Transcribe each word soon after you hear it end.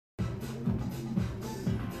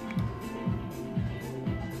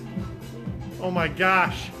Oh my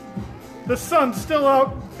gosh. The sun's still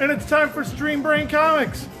out, and it's time for Stream Brain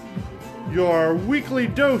Comics. Your weekly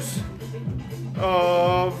dose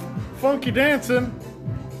of funky dancing,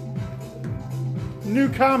 new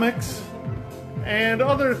comics, and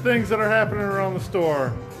other things that are happening around the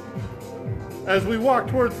store. As we walk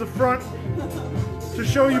towards the front to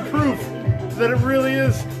show you proof that it really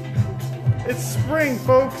is. It's spring,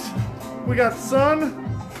 folks. We got sun,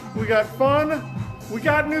 we got fun, we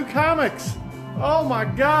got new comics. Oh my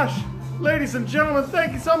gosh. Ladies and gentlemen,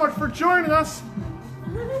 thank you so much for joining us.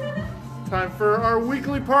 Time for our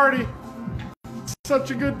weekly party.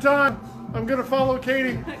 Such a good time. I'm gonna follow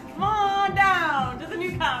Katie. Come on down to the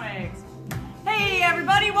new comics. Hey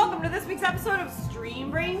everybody, welcome to this week's episode of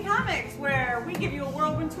Stream Brain Comics, where we give you a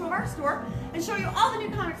whirlwind tour of our store and show you all the new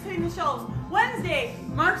comics hitting the shelves Wednesday,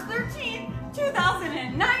 March 13th,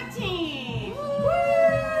 2019.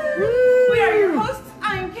 Woo! We are your hosts.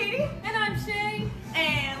 I'm Katie. And I'm Shay.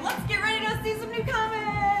 And let's get ready to see some new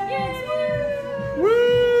comics. Yay!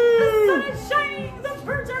 Woo! The sun is shining, the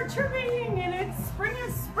birds are chirping, and it's spring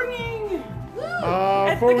is springing.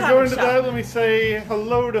 Before we go into that, let me say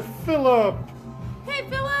hello to Philip. Hey,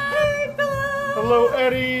 Philip! Hey, Philip! Hello,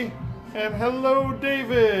 Eddie. And hello,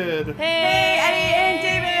 David. Hey, Eddie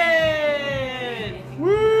and David!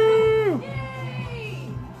 Woo! Yay!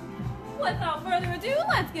 Without further ado,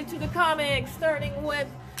 let's get to the comics, starting with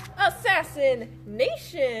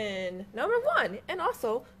Assassination #1, and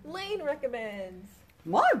also Lane recommends.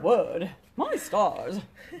 My word, my stars.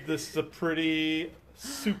 This is a pretty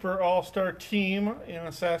super all-star team in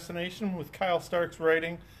Assassination with Kyle Starks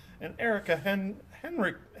writing and Erica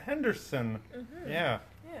Henderson. Yeah.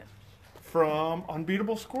 From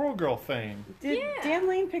Unbeatable Squirrel Girl fame. Did Dan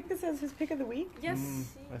Lane pick this as his pick of the week?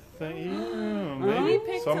 Yes. I think yeah, He maybe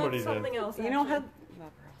picked somebody up something did. else. You know actually. how...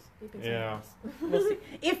 He picked Yeah. something else. We'll see.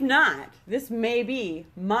 If not, this may be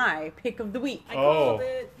my pick of the week. I called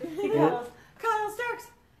it. Kyle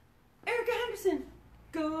Starks, Erica Henderson,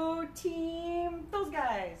 go team, those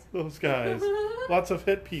guys. Those guys. Lots of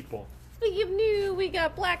hit people. Speaking of new, we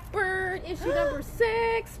got Blackbird, issue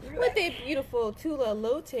 #6, with a beautiful Tula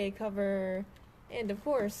Lotte cover. And of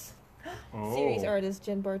course, series artist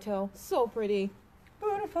Jen Bartel. So pretty.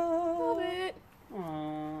 Beautiful. Love it.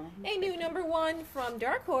 Aww. A new #1 from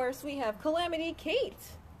Dark Horse, we have Calamity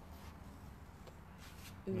Kate.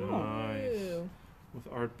 Nice. Ooh. With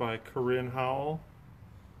art by Corinne Howell.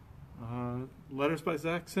 Letters by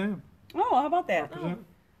Zach Sam. Oh, how about that? Represent.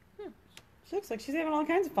 She looks like she's having all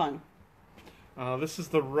kinds of fun. This is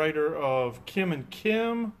the writer of Kim and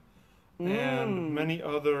Kim and many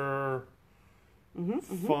other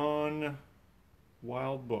fun,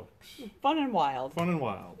 wild books. Fun and wild. Fun and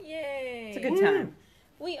wild. Yay. It's a good time.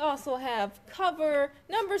 We also have cover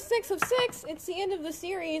 #6 of 6. It's the end of the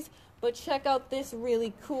series, but check out this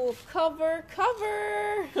really cool cover.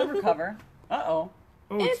 Cover. Uh-oh.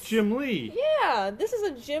 Oh, it's Jim Lee. Yeah, this is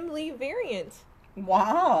a Jim Lee variant.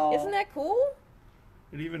 Wow. Isn't that cool?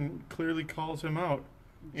 It even clearly calls him out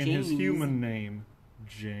in James. his human name,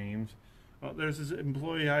 James. Oh, there's his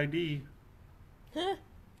employee ID. Huh.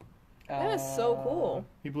 That is so cool.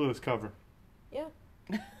 He blew his cover. Yeah.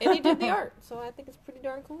 And he did the art, so I think it's pretty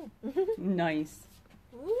darn cool. Nice.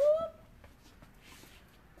 Whoop.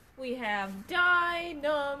 We have Die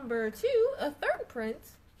 #2, a third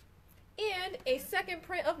print, and a second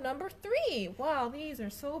print of #3. Wow, these are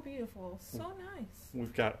so beautiful. So nice.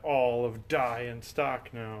 We've got all of Die in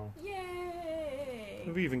stock now. Yay!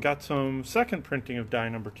 We've even got some second printing of Die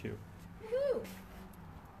 #2. Woohoo!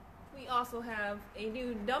 We also have a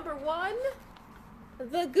new #1,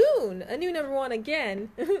 The Goon, a new #1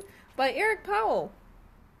 again, by Eric Powell.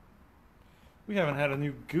 We haven't had a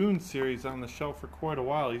new Goon series on the shelf for quite a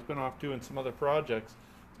while. He's been off doing some other projects.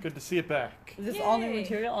 It's good to see it back. Is this Yay. all new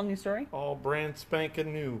material, all new story? All brand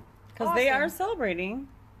spanking new. Because they Awesome. are celebrating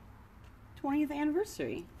 20th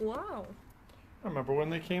anniversary. Wow. I remember when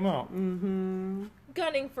they came out. Mm-hmm.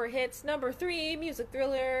 Gunning for Hits #3, music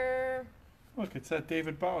thriller. Look, it's that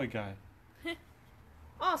David Bowie guy.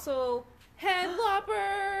 Also,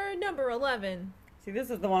 Headlopper #11. See, this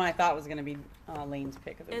is the one I thought was going to be Lane's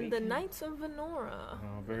pick of the And week. the Knights of Venora.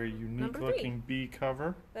 Very unique #3. looking B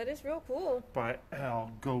cover That is real cool. by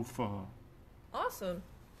Al Gofa. Awesome.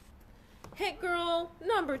 Hit Girl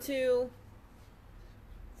 #2.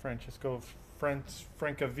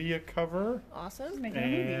 Francavilla cover. Awesome. Making a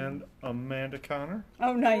movie. And Amanda Connor.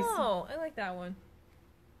 Oh, nice. Oh, I like that one.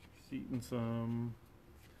 She's eating some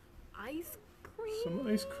Ice cream.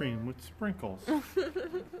 ice cream with sprinkles.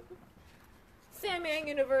 Sandman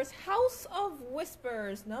Universe House of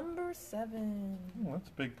Whispers #7. Oh, that's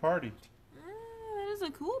a big party. That is is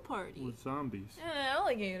a cool party. with zombies. And an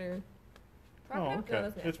alligator. Oh, Crocodile? No, okay.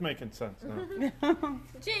 that's not. It's making sense now.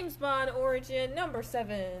 James Bond Origin number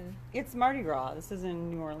 7. It's Mardi Gras. This is in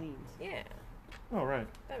New Orleans. Yeah, Oh, right.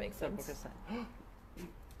 that makes That book sense. is set.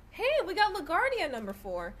 Hey, we got LaGuardia number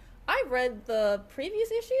 4. I read the previous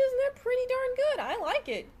issues and they're pretty darn good. I like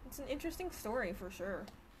it. It's an interesting story for sure.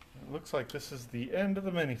 It looks like this is the end of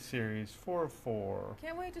the miniseries, 4 of 4.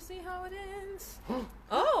 Can't wait to see how it ends.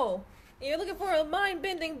 Oh, you're looking for a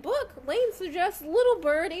mind-bending book? Lane suggests Little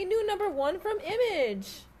Bird, a new number 1 from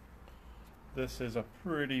Image. This is a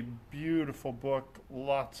pretty beautiful book.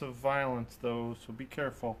 Lots of violence, though, so be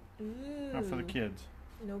careful. Ooh. Not for the kids.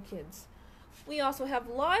 No kids. We also have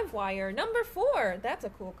Livewire number 4. That's a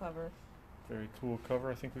cool cover. Very cool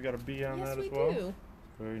cover. I think we got a B on Yes, that we as well. do.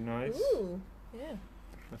 Very nice. Ooh, yeah.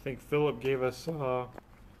 I think Philip gave us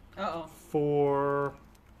Uh-oh. 4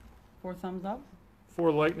 thumbs up.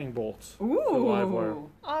 lightning bolts for Ooh. Livewire.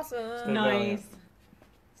 Awesome. Stay Nice.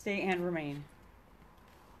 Stay and remain.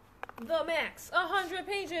 The Max, 100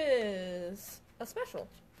 pages. A special.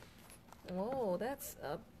 Whoa, that's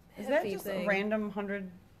a Is heavy that just thing. a random 100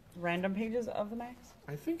 random pages of the Max?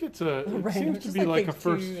 I think it's a. It Random, seems to just be like page a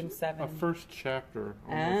first 2 and 7. a first chapter,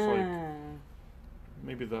 almost like Ah.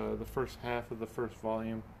 maybe the first half of the first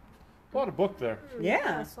volume. A lot of book there.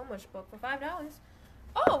 Yeah. So much book for $5.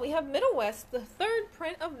 Oh, we have Middle West, the 3rd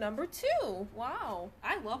print of number 2. Wow.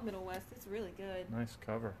 I love Middle West. It's really good. Nice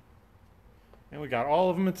cover. And we got all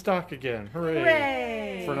of them in stock again. Hooray!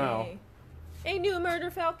 Hooray! For now. A new Murder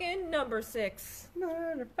Falcon, number 6.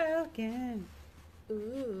 Murder Falcon. Ooh.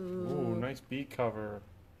 Ooh, nice B cover.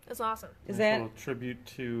 That's awesome. Is Nice that? little tribute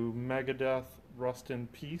to Megadeth, Rust in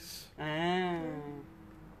Peace. Ah.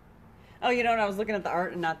 Oh, you know what? I was looking at the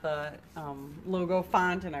art and not the logo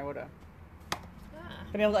font, and I would have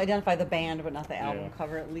been able to identify the band, but not the album Yeah.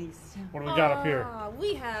 cover at least. What do we got up here?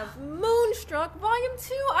 We have Moonstruck Volume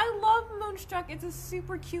 2. I love Moonstruck. It's a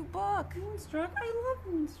super cute book. Moonstruck. I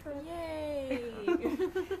love Moonstruck. Yay.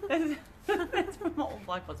 That's from the old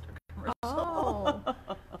Blockbuster commercial. Oh.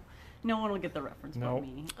 No one will get the reference Nope. but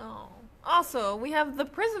me. Oh. Also, we have The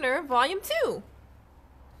Prisoner Volume 2.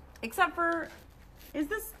 Except for,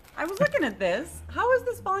 I was looking at this. How is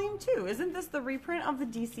this volume 2? Isn't this the reprint of the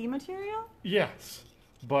DC material? Yes,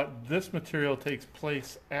 but this material takes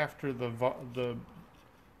place after the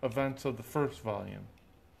events of the first volume.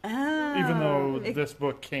 Ah. Even though this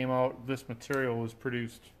book came out, this material was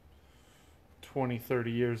produced 20,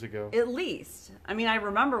 30 years ago. At least. I mean, I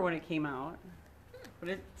remember when it came out, but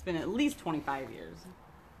it's been at least 25 years.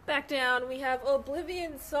 Back down, we have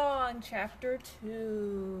Oblivion Song, Chapter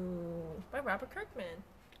 2 by Robert Kirkman.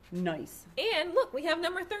 Nice. And look, we have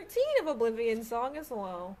number 13 of Oblivion Song as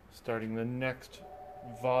well. Starting the next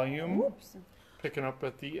volume, Oops. picking up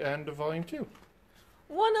at the end of volume 2.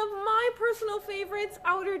 One of my personal favorites,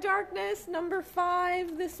 Outer Darkness, number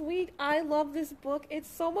 5 this week. I love this book. It's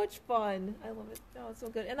so much fun. I love it. Oh, it's so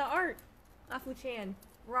good. And the art, Afu-chan,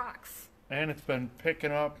 rocks. And it's been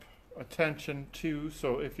picking up attention too,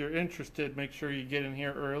 so if you're interested, make sure you get in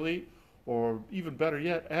here early, or even better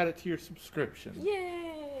yet, add it to your subscription.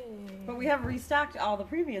 Yay! But we have restocked all the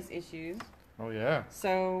previous issues, Oh yeah.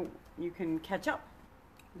 so you can catch up.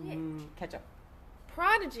 Yeah. Catch up.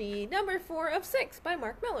 Prodigy, number 4 of 6 by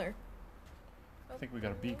Mark Miller. I think we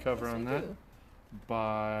got a B cover Yes, on we that do.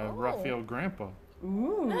 by Oh. Raphael Grandpa.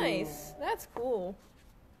 Ooh. Nice. That's cool.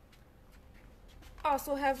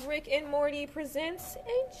 Also have Rick and Morty presents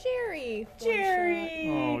a Jerry. Jerry!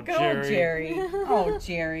 Oh, Go, Jerry. Jerry. Oh,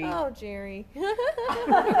 Jerry. Oh, Jerry.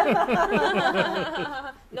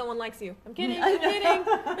 No one likes you. I'm kidding. I'm kidding.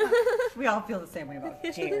 We all feel the same way about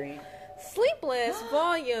Jerry. Sleepless,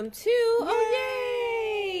 Volume 2.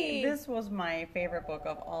 Oh, yay! This was my favorite book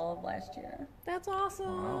of all of last year. That's awesome.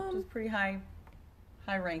 It was pretty high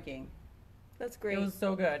ranking. That's great. It was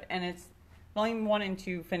so good. And it's volume 1 and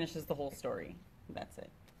 2 finishes the whole story. That's it.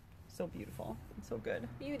 So beautiful. And so good.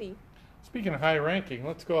 Beauty. Speaking of high ranking,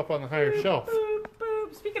 let's go up on the higher shelf. Boop,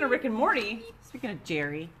 boop. Speaking of Rick and Morty, speaking of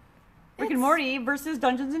Jerry, Rick and Morty versus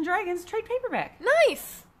Dungeons and Dragons trade paperback.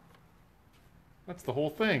 Nice. That's the whole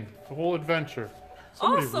thing, the whole adventure.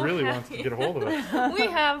 Somebody Also really happy. wants to get a hold of it. We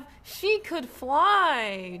have She Could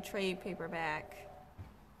Fly trade paperback.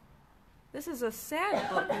 This is a sad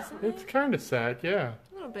book, isn't It's it? kind of sad, yeah.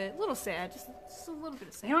 A little sad, just a little bit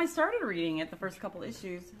of sad. You know, I started reading it the first couple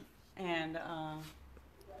issues, and I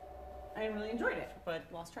really enjoyed it, but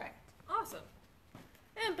lost track. Awesome.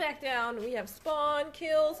 And back down, we have Spawn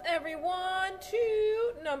Kills Everyone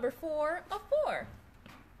to number 4 of 4.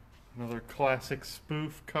 Another classic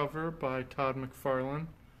spoof cover by Todd McFarlane.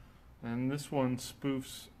 And this one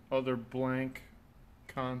spoofs other blank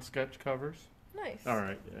con sketch covers. Nice. All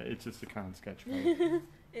right, it's just a con sketch cover.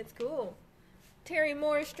 It's cool. Terry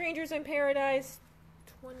Moore, Strangers in Paradise,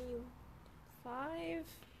 25,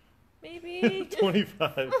 maybe?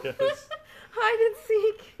 25, yes. Hide and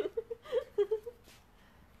seek.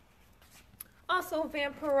 Also,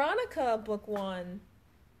 Vampironica, book 1.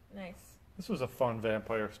 Nice. This was a fun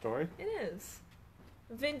vampire story. It is.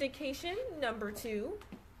 Vindication, number 2.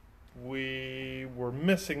 We were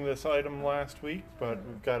missing this item last week, but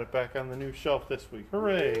we've got it back on the new shelf this week.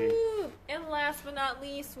 Hooray! Woo! And last but not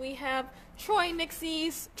least, we have Troy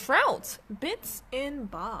Nixie's Trout, Bits and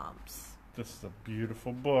Bobs. This is a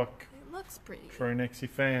beautiful book. It looks pretty. Troy Nixie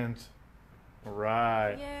fans. All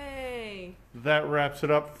right. Yay! That wraps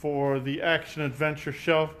it up for the action adventure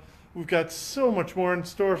shelf. We've got so much more in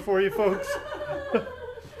store for you folks.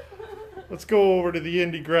 Let's go over to the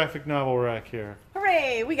indie graphic novel rack here.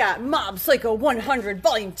 Hooray! We got Mob Psycho 100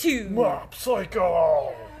 Volume 2. Mob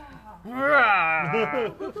Psycho!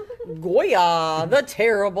 Goya, the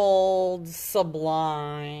Terrible,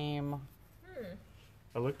 Sublime.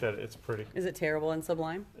 I looked at it. It's pretty. Is it terrible and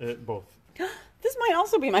sublime? Both. This might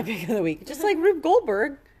also be my pick of the week. Just like Rube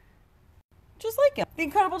Goldberg. Just like him. The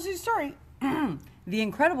incredible true story. The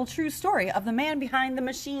incredible true story of the man behind the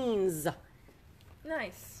machines.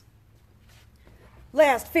 Nice.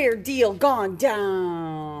 Last Fair Deal Gone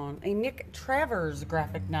Down. A Nick Travers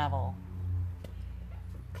graphic novel.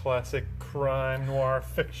 Classic crime noir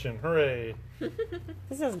fiction. Hooray.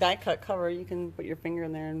 This is a die cut cover. You can put your finger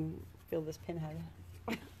in there and feel this pinhead.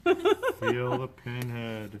 Feel the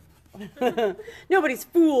pinhead. Nobody's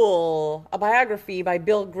Fool. A biography by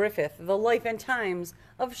Bill Griffith. The life and times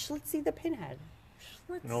of Schlitzie the Pinhead.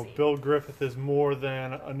 Let's You know, see. Bill Griffith is more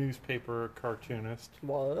than a newspaper cartoonist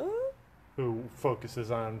What? who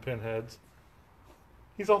focuses on pinheads.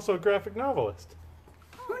 He's also a graphic novelist.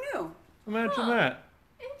 Who knew? Imagine that.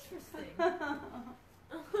 Interesting.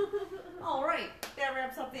 All right, that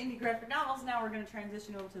wraps up the indie graphic novels. Now we're going to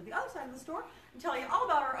transition over to the other side of the store and tell you all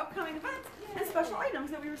about our upcoming events and special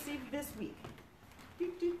items that we received this week.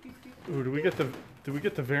 Ooh, did we get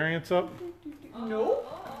the variants up? No.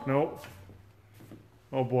 No.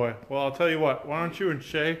 Oh boy. Well, I'll tell you what. Why don't you and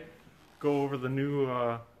Shay go over the new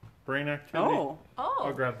brain activity? Oh.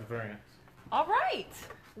 I'll grab the variants. All right.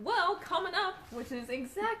 Well, coming up, which is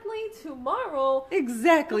exactly tomorrow,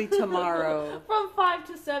 Exactly tomorrow. from 5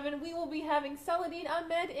 to 7, we will be having Saladin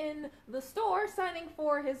Ahmed in the store signing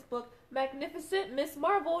for his book, Magnificent Miss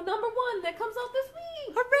Marvel #1, that comes out this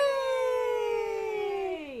week.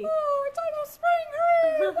 Hooray! Yay! Oh, it's almost spring.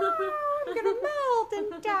 Hooray! I'm going to melt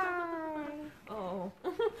and die. Oh.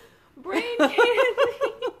 Brain Candy.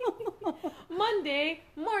 Monday,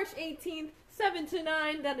 March 18th, 7 to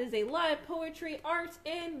 9. That is a live poetry, art,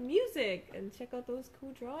 and music. And check out those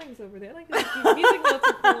cool drawings over there. I like those music notes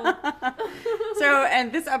are cool. So,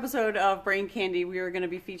 and this episode of Brain Candy, we are going to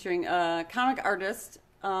be featuring a comic artist,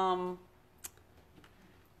 Emily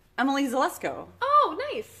Zalesko. Oh,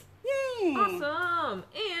 nice. Yay! Awesome.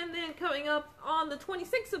 And then coming up on the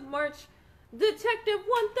 26th of March, Detective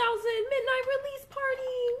 1000 Midnight Release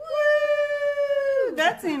Party. Woo!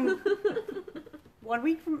 That's in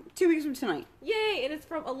 2 weeks from tonight. Yay, and it's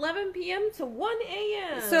from 11 p.m. to 1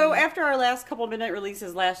 a.m. So after our last couple of midnight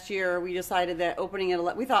releases last year, we decided that opening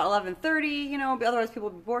at we thought 11:30, otherwise people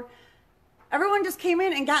would be bored. Everyone just came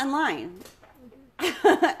in and got in line.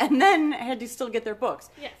 And then had to still get their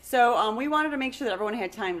books. Yes. So we wanted to make sure that everyone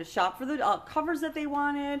had time to shop for the covers that they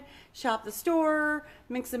wanted, shop the store,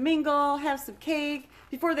 mix and mingle, have some cake,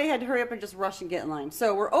 before they had to hurry up and just rush and get in line.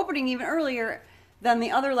 So we're opening even earlier than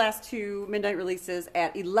the other last two midnight releases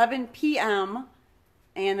at 11 p.m.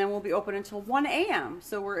 And then we'll be open until 1 a.m.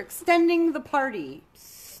 So we're extending the party.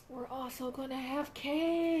 We're also going to have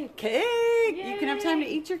cake. Cake! You can have time to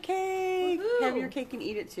Yay. eat your cake. Woohoo. Have your cake and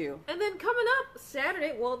eat it too. And then coming up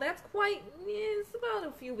Saturday, well, it's about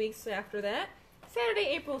a few weeks after that. Saturday,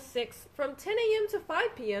 April 6th, from 10 a.m. to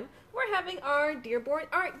 5 p.m., we're having our Dearborn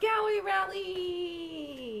Art Gallery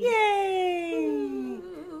Rally. Yay!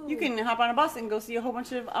 Woo. You can hop on a bus and go see a whole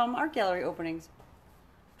bunch of art gallery openings.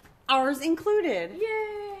 Ours included. Yay!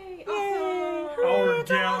 Yay. Awesome. Our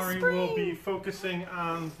It's all gallery spring. will be focusing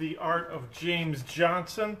on the art of James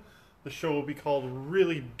Johnson. The show will be called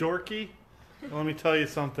Really Dorky. And let me tell you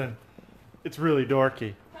something. It's really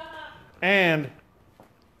dorky. And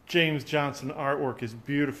James Johnson artwork is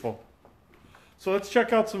beautiful. So let's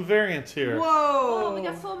check out some variants here. Whoa! Oh, we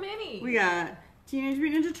got so many. We got Teenage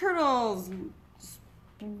Mutant Ninja Turtles.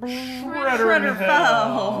 Shredder in Hell.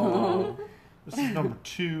 Hell. This is number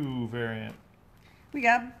 2 variant. We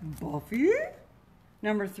got Buffy.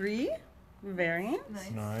 Number 3. variant.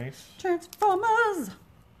 Nice. Transformers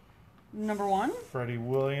number 1. Freddie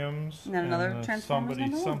Williams. And then another the Transformers Somebody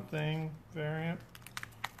number 1. Something variant.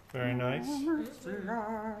 Very nice.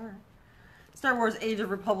 Star Wars Age of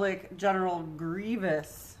Republic General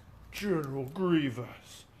Grievous. General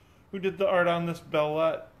Grievous. Who did the art on this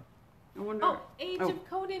Bellette? I wonder. Oh, Age of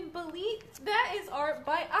Conan Belit. That is art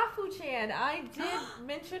by Afu-chan. I did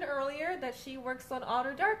mention earlier that she works on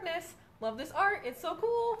Outer Darkness. Love this art. It's so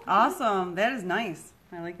cool. Awesome. That is nice.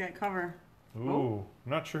 I like that cover. Ooh,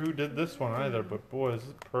 not sure who did this one either, but boy, this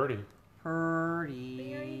is pretty.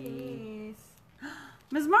 Pretty. Very nice.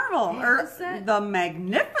 Ms. Marvel, or What's that? the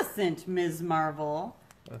magnificent Ms. Marvel.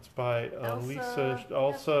 That's by Elsa.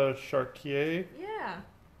 Elsa Chartier. Yeah.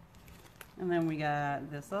 And then we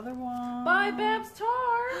got this other one. By Babs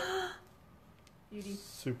Tarr. Beauty.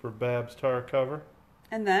 Super Babs Tar cover.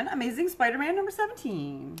 And then Amazing Spider-Man number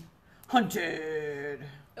 17. Hunted.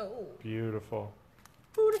 Oh. Beautiful.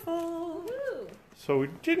 Beautiful. Woo. So we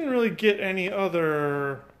didn't really get any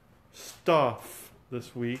other stuff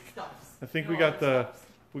this week. I think we got the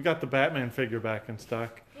Batman figure back in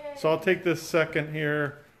stock. Yay. So I'll take this second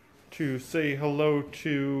here to say hello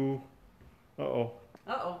to. Uh-oh.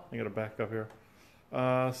 I gotta back up here.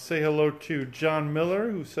 Say hello to John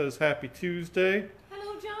Miller, who says Happy Tuesday.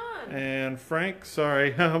 Hello, John. And Frank,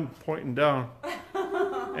 sorry, I'm pointing down.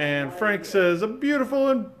 And Frank says, a beautiful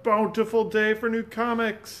and bountiful day for new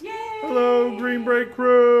comics. Yay! Hello, Green Break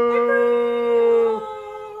Crew.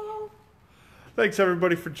 Thanks,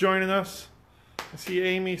 everybody, for joining us. I see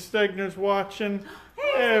Amy Stegner's watching.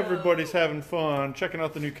 Everybody's having fun checking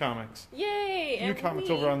out the new comics. Yay! New And comics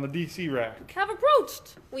we over on the DC rack. have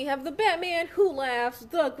approached. We have the Batman Who Laughs,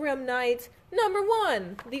 the Grim Knight, number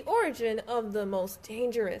 1, the origin of the most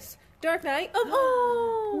dangerous Dark Knight of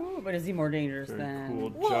all. Ooh, but is he more dangerous Very than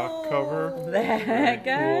cool Jock cover. that Very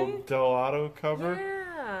guy? cool Delato cover.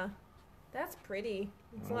 Yeah, that's pretty.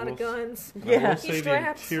 It's a I lot of will guns. I will Yeah. say the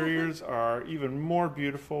Straps. interiors are even more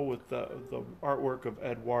beautiful with the artwork of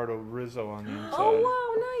Eduardo Risso on the inside. Oh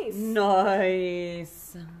wow, nice.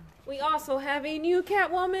 Nice. We also have a new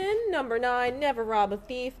Catwoman, number 9, Never Rob a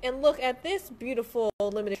Thief, and look at this beautiful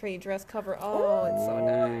limited trade dress cover. Oh, it's so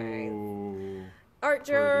nice. Ooh. Art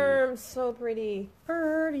Germ, so pretty.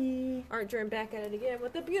 Pretty. Art Germ back at it again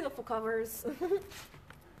with the beautiful covers.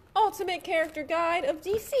 Ultimate Character Guide of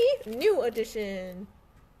DC, new edition.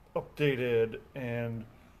 Updated and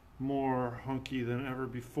more hunky than ever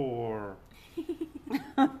before.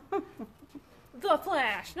 The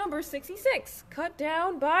Flash, number 66, cut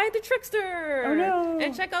down by the Trickster. Oh, no.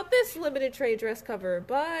 And check out this limited trade dress cover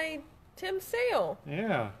by Tim Sale.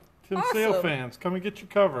 Yeah. Tim Awesome. Sale fans, come and get your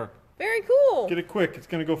cover. Very cool. Get it quick. It's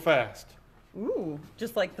going to go fast. Ooh,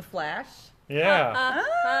 just like the Flash. Yeah.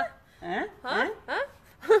 Huh?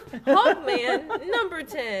 Hawkman, number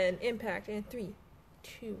 10, Impact, and 3,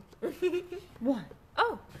 2. What?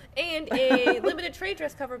 Oh, and a limited trade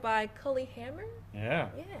dress cover by Cully Hammer. Yeah.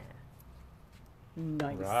 Yeah.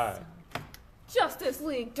 Nice. Right. Justice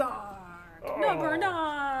League Dark, number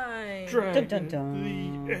 9. Dragon, Dun,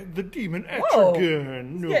 dun, the demon Whoa.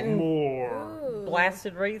 Etrigan, no getting- more. Ooh.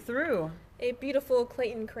 Blasted right through. A beautiful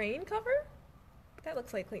Clayton Crane cover. That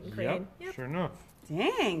looks like Clayton Crane. Yep, sure enough.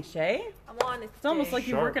 Dang, Shay. I'm on it. It's almost like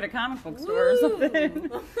you Sharp. work at a comic book store or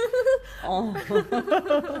something. Oh.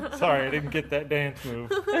 Sorry, I didn't get that dance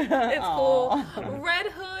move. It's cool. Red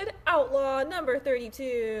Hood Outlaw, number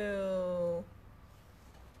 32.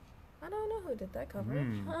 I don't know who did that cover.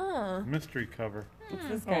 Huh. Mystery cover. What's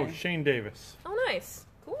this Oh, guy? Shane Davis. Oh, nice.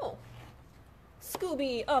 Cool.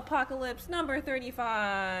 Scooby Apocalypse, number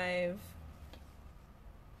 35.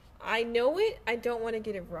 I know it. I don't want to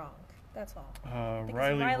get it wrong. That's all. I think it's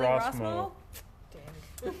Riley Rossmo.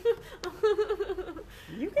 Damn.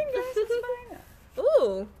 You can guess it's fine.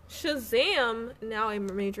 Ooh, Shazam, now a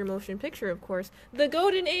major motion picture, of course. The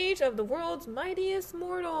Golden Age of the World's Mightiest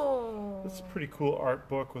Mortal. It's a pretty cool art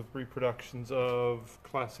book with reproductions of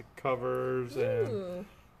classic covers and Ooh.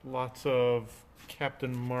 lots of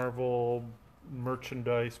Captain Marvel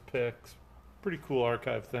merchandise picks. Pretty cool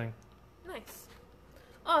archive thing. Nice.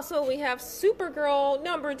 Also, we have Supergirl,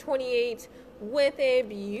 number 28, with a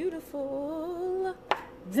beautiful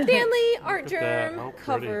Stanley Art Look at that. Germ How pretty.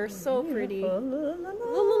 cover. So pretty. La, La, la, la,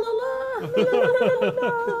 la, la, la,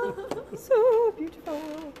 la, la. so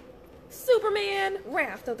beautiful. Superman,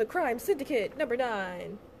 Wrath of the Crime Syndicate, number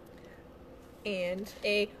 9. And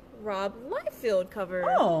a Rob Liefeld cover.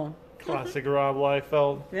 Oh, Classic Rob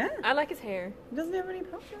Liefeld. yeah. I like his hair. He doesn't have any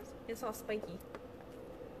punctures. It's all spiky.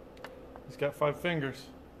 He's got 5 fingers.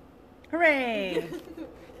 Hooray!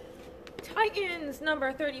 Titans,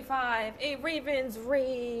 number 35, a Raven's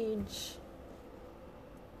Rage.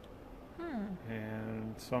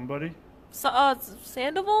 And somebody.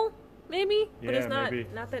 Sandoval, maybe? But Yeah, it's not maybe.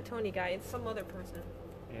 not that Tony guy. It's some other person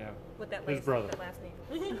Yeah. with that His brother. That last name.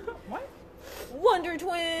 What? Wonder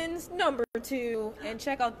Twins number 2, and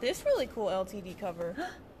check out this really cool LTD cover.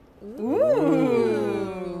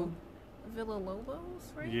 Ooh.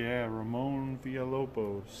 Villalobos, right? Yeah, Ramon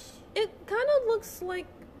Villalobos. It kind of looks like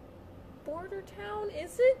Border Town.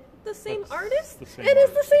 Is it the same That's artist? the same It is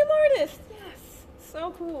artist. the same artist. Yes.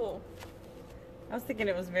 So cool. I was thinking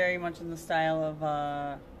it was very much in the style of,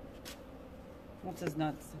 what's his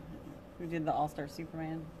nuts? Who did the All-Star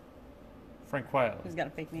Superman? Frank Quietly. Who's got a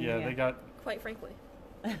fake name? Yeah, they got Quite frankly.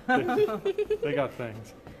 they got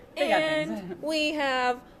things. They got And things. we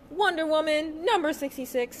have Wonder Woman number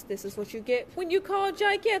 66. This is what you get when you call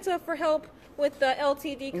Giganta for help with the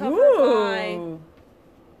LTD cover by Ooh.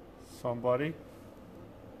 Somebody.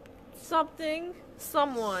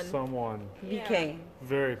 someone. Someone. BK.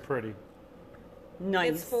 Very pretty.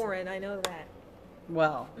 Nice. It's foreign, I know that.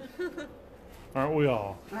 Well. Aren't we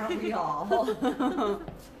all? Aren't we all?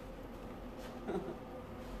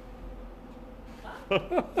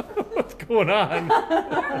 What's going on?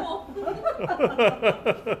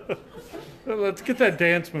 Let's get that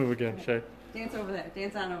dance move again, Shay. Dance over there.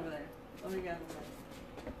 Dance on over there. Let me go.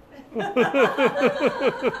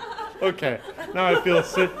 Okay, now I feel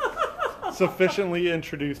sufficiently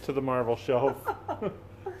introduced to the Marvel shelf.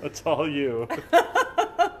 That's all you.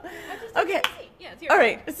 Okay. Yeah, it's your All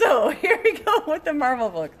right. So here we go with the Marvel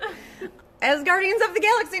book. As Guardians of the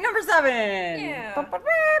Galaxy number 7. Yeah.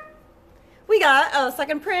 We got a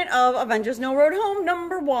second print of Avengers No Road Home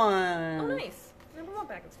number 1. Oh, nice. Number 1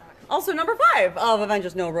 back in stock. Also number 5 of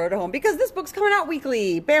Avengers No Road Home, because this book's coming out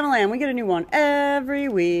weekly. Bam-a-lam, we get a new one every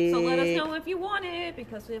week. So let us know if you want it,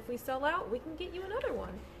 because if we sell out, we can get you another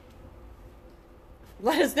one.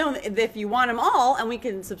 Let us know if you want them all, and we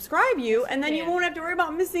can subscribe you, and then you can. won't have to worry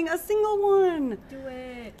about missing a single one. Do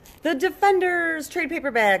it. The Defenders trade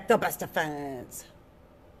paperback, The Best Defense.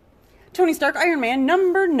 Tony Stark Iron Man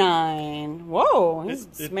number 9. Whoa, he's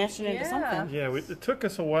smashing into Yeah. something. Yeah, it took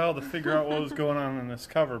us a while to figure out what was going on in this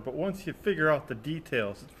cover, but once you figure out the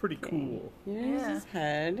details, it's pretty cool. Here's Yeah. his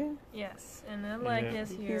head. Yes, and then like Yeah.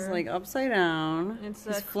 this here. He's like upside down. It's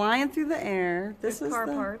He's a- flying through the air. This is car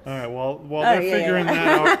the... parts. All right, while Oh, they're yeah, figuring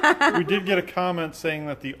yeah. that out, we did get a comment saying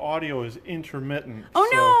that the audio is intermittent. Oh,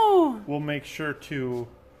 so no! We'll make sure to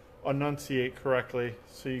enunciate correctly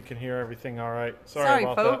so you can hear everything all right. Sorry,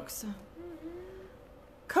 about folks.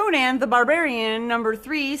 Conan the Barbarian number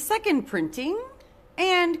 3, second printing.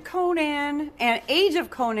 And Conan, and Age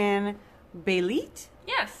of Conan, Belit.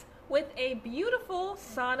 Yes, with a beautiful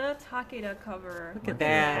Sana Takeda cover. Look at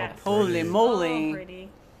that. Yes. Holy moly. Oh, pretty.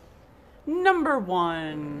 Number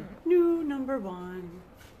 1. New number 1.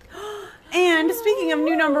 And speaking of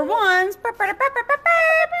new number 1s,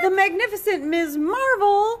 the Magnificent Ms.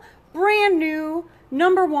 Marvel, brand new,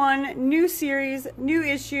 number 1, new series, new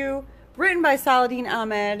issue, written by Saladin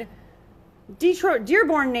Ahmed, Detroit,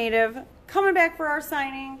 Dearborn native, coming back for our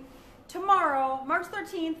signing tomorrow, March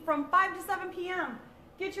 13th, from 5 to 7 p.m.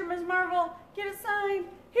 Get your Ms. Marvel, get it signed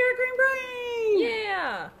here at Green Brain.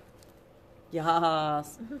 Yeah.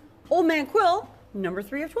 Yes. Old Man Quill, number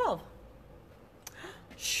 3 of 12.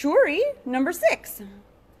 Shuri, number 6.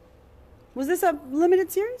 Was this a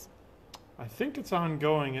limited series? I think it's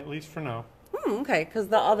ongoing, at least for now. Okay, because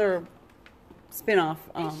the other spin-off.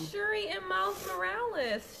 It's Shuri and Miles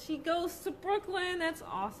Morales. She goes to Brooklyn. That's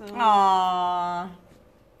awesome. Aww.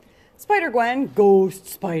 Spider-Gwen, Ghost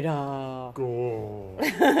Spider. Go.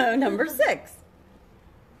 Number 6.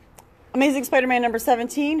 Amazing Spider-Man number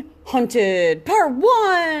 17, Hunted, Part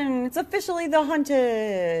 1. It's officially The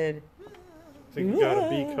Hunted. I think you got a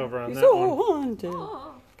B cover on He's that so one. haunted.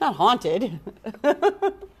 Oh. Not haunted.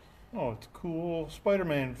 Oh, it's a cool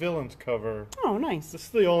Spider-Man villains cover. Oh, nice. This is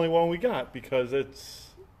the only one we got because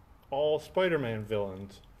it's all Spider-Man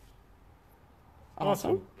villains.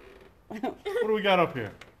 Awesome. What do we got up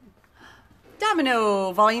here?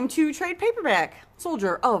 Domino, Volume 2 trade paperback,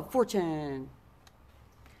 Soldier of Fortune.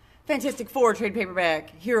 Fantastic Four trade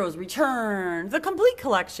paperback, Heroes Return, the complete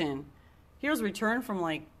collection. Heroes Return from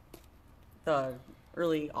like the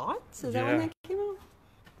early aughts? Is that when Yeah. that came out?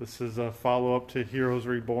 This is a follow-up to Heroes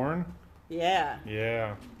Reborn. Yeah.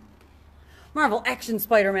 Yeah. Marvel Action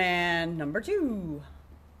Spider-Man number 2.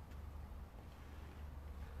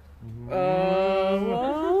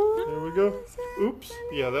 There we go. Oops.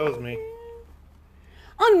 Yeah, that was me.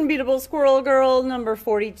 Unbeatable Squirrel Girl number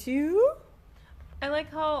 42. I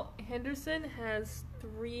like how Henderson has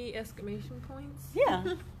 3 exclamation points. Yeah.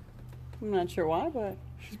 I'm not sure why, but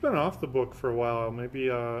She's been off the book for a while. Maybe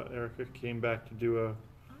Erica came back to do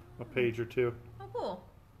a page or two. Oh, cool.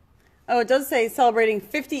 Oh, it does say celebrating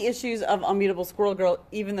 50 issues of Unbeatable Squirrel Girl,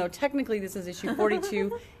 even though technically this is issue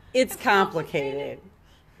 42. It's complicated.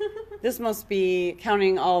 This must be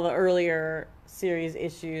counting all the earlier series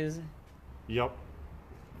issues Yep.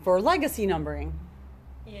 for legacy numbering.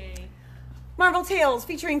 Yay. Marvel Tales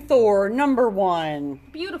featuring Thor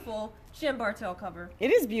 #1. Beautiful Jim Bartel cover.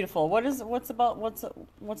 It is beautiful. What's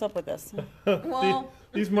up with this? Well,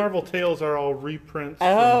 These Marvel Tales are all reprints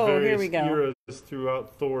Oh, from here various we go. eras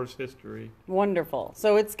throughout Thor's history. Wonderful.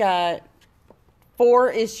 So it's got 4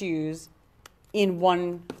 issues in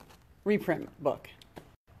one reprint book.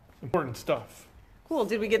 Important stuff. Cool.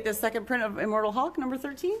 Did we get the second print of Immortal Hulk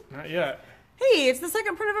 #13? Not yet. Hey, it's the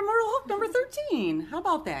second print of Immortal Hulk #13. How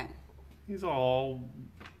about that? He's all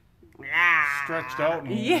stretched out.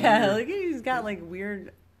 And Yeah, weird. look, he's got like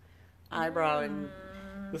weird eyebrow and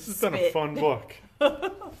This has been a spit. fun book.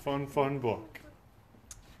 Fun book.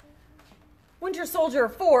 Winter Soldier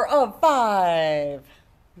 4 of 5.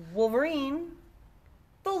 Wolverine,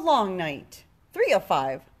 The Long Night 3 of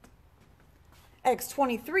 5.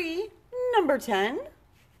 X-23 #10.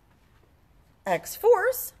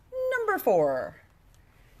 X-Force #4.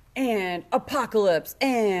 And Apocalypse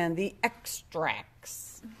and the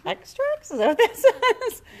Extracts. Extracts? Is that what that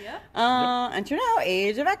says? yeah. Enter now,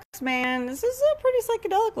 Age of X-Men. This is pretty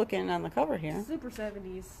psychedelic looking on the cover here. Super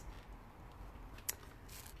 70s.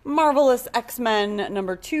 Marvelous X-Men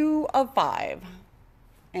 #2 of 5.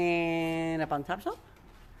 And up on top shelf,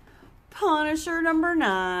 Punisher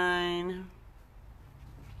 #9.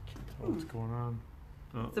 What's going on?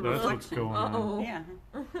 Oh, It's a that's what's reflection. going on. Uh-oh. Yeah.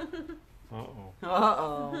 Uh-oh.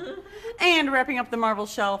 Uh-oh. And wrapping up the Marvel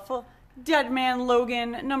shelf, Dead Man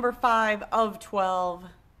Logan #5 of 12.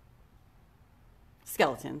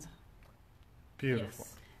 Skeletons. Beautiful.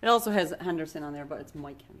 Yes. It also has Henderson on there, but it's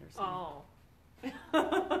Mike Henderson. Oh.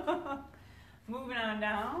 Moving on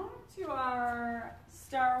down to our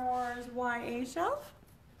Star Wars YA shelf.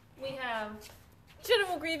 We have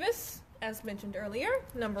General Grievous, as mentioned earlier,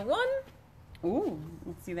 #1. Ooh,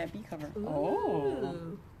 let's see that B cover.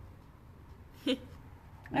 Ooh. He's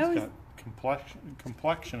I always- got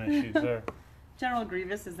complexion issues there. General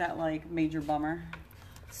Grievous, is that like Major Bummer?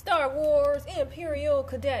 Star Wars Imperial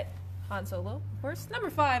Cadet Han Solo, of course,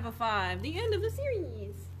 #5 of 5, the end of the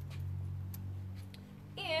series.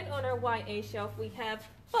 And on our YA shelf, we have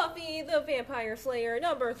Buffy the Vampire Slayer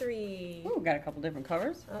 #3. Ooh, got a couple different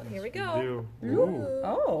covers. Oh, here we We go. do. Ooh. Ooh.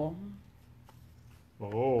 Oh.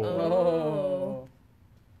 Oh. Oh.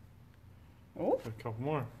 Oh. A couple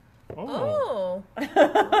more. Oh.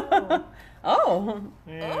 Oh. Oh.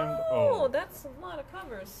 And Oh, oh. that's a lot of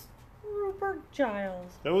covers. Rupert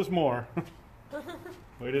Giles. There was more.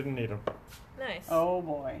 We didn't need them. Nice. Oh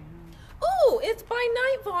boy. Oh, it's by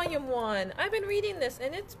Night Volume 1. I've been reading this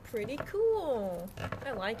and it's pretty cool.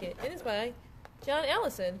 I like it. It is by John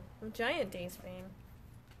Allison of Giant Days fame.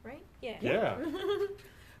 Right? Yeah. Yeah.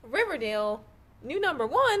 Riverdale, new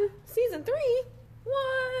 #1, season 3.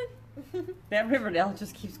 What? That Riverdale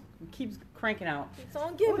just keeps cranking out. It's all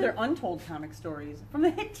Oh, given. they're untold comic stories from the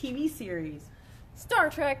hit TV series. Star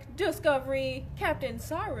Trek Discovery, Captain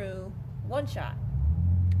Saru, one shot.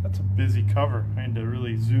 That's a busy cover. I had to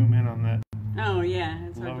really zoom in on that. Oh yeah,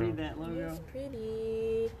 it's hard to Logo. read that logo. It's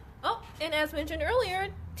pretty. Oh, and as mentioned earlier,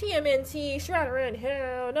 TMNT Shredder in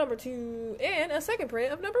Hell #2, and a second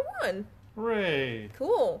print of #1. Hooray.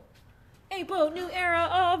 Cool. A bold new era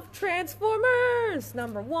of Transformers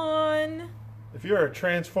 #1. If you're a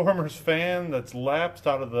Transformers fan that's lapsed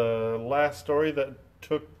out of the last story that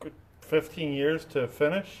took 15 years to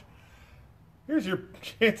finish, here's your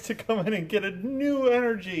chance to come in and get a new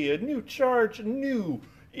energy, a new charge, a new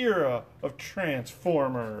era of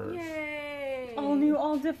Transformers. Yay! All new,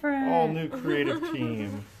 all different. All new creative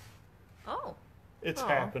team. Oh, It's Aw.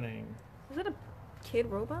 happening. is that a kid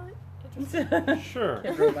robot? Sure.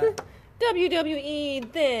 WWE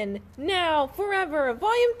Then, Now, Forever,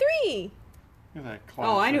 Volume 3. Look at that classic.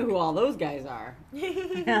 Oh, I know who all those guys are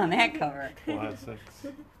on that cover. Classics.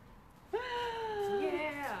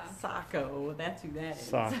 Yeah. Sacco, that's who that is.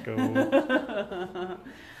 Sacco.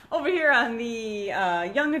 Over here on the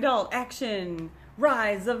young adult action,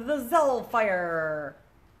 Rise of the Zellfire.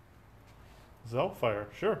 Zellfire,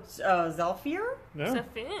 sure. Zellfire? Yeah.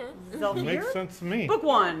 Zephyr. Zellfire? Makes sense to me. Book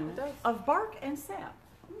 1 does. of Bark and Sap.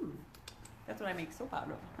 That's what I make soap out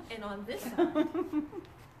of. And on this side,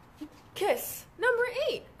 Kiss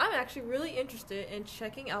 #8. I'm actually really interested in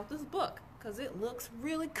checking out this book because it looks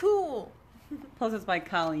really cool. Plus, it's by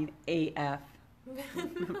Colleen A.F.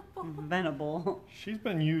 Venable. She's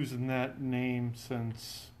been using that name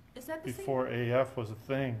since Is that the before AF was a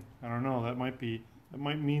thing. I don't know. That might be It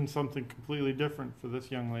might mean something completely different for this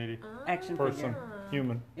young lady. Action Person. figure.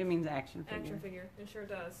 Human. It means action figure. Action figure. It sure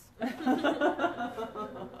does.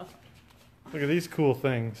 Look at these cool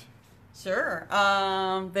things. Sure.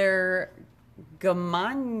 They're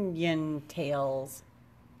Gamanian tails.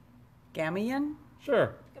 Gamian?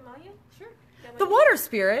 Sure. Gamalion? Sure. The water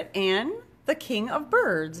spirit and the king of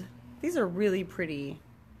birds. These are really pretty.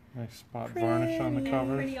 Nice spot varnish on the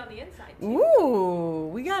covers. Pretty on the inside, too. Ooh,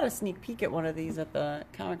 we got a sneak peek at one of these at the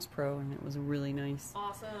Comics Pro, and it was really nice.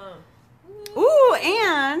 Awesome. Ooh,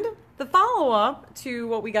 and the follow-up to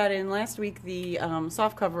what we got in last week, the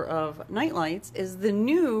soft cover of Nightlights, is the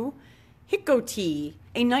new Hikoti,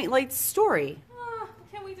 a Nightlights story. Oh,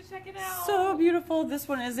 can't wait to check it out. So beautiful. This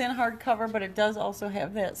one is in hardcover, but it does also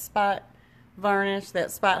have that spot varnish,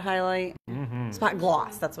 that spot highlight. Spot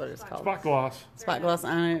gloss, that's what it's called. Spot gloss. Spot gloss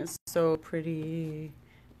on it is so pretty.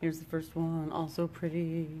 Here's the first one, also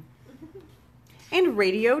pretty. And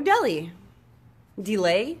Radio Delay.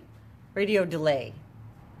 Radio Delay.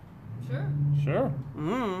 Sure. Sure.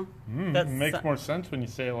 That's Makes more sense when you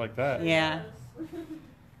say it like that. Yeah.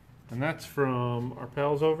 And that's from our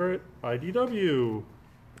pals over at IDW.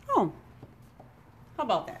 Oh. How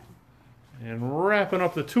about that? And wrapping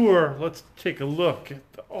up the tour, let's take a look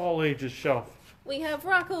at the all ages shelf. We have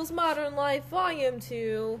Rocco's Modern Life Volume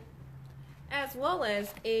 2, as well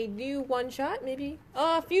as a new one-shot, maybe,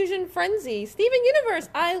 Fusion Frenzy. Steven Universe.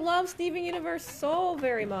 I love Steven Universe so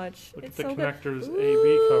very much. Look It's at the so connectors good.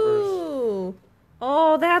 AB covers. Ooh.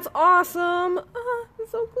 Oh, that's awesome. It's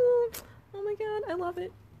so cool. Oh my god, I love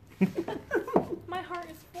it. My heart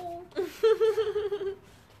is full.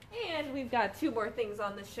 And we've got two more things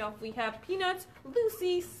on the shelf. We have Peanuts,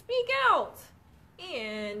 Lucy, Speak Out,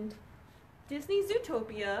 and Disney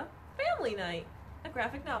Zootopia Family Night, a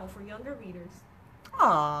graphic novel for younger readers.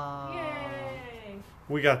 Aww. Yay!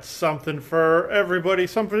 We got something for everybody,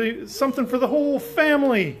 something for the whole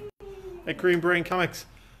family at Green Brain Comics.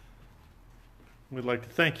 We'd like to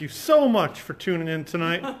thank you so much for tuning in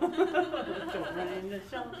tonight. Don't run in the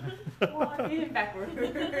shelf. Walking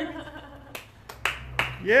backward.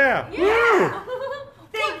 Yeah.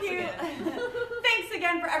 Thank you. Thanks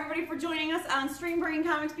again for everybody for joining us on Stream Brain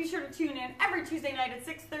Comics. Be sure to tune in every Tuesday night at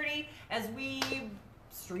 6:30 as we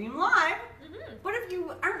stream live. But if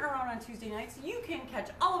you aren't around on Tuesday nights, you can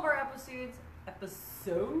catch all of our episodes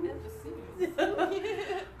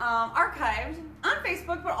archived on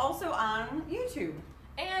Facebook, but also on YouTube.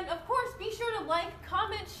 And of course, be sure to like,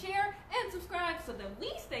 comment, share, and subscribe so that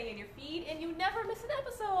we stay in your feed and you never miss an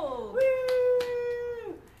episode.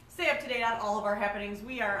 Woo! Stay up to date on all of our happenings.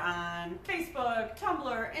 We are on Facebook,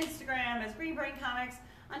 Tumblr, Instagram as Green Brain Comics.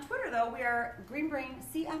 On Twitter, though, we are Green Brain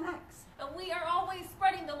CMX. And we are always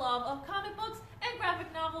spreading the love of comic books and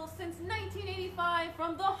graphic novels since 1985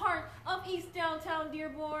 from the heart of East Downtown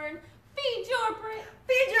Dearborn. Feed your brain.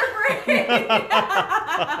 Feed your brain!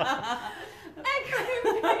 At Green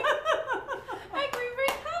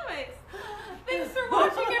Brain Comics. Thanks for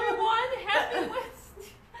watching, everyone. Happy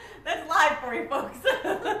Wednesday. That's live for you, folks.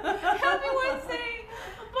 Happy Wednesday.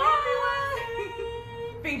 Bye.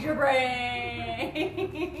 Feed your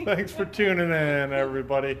brain. Thanks for tuning in,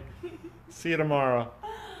 everybody. See you tomorrow.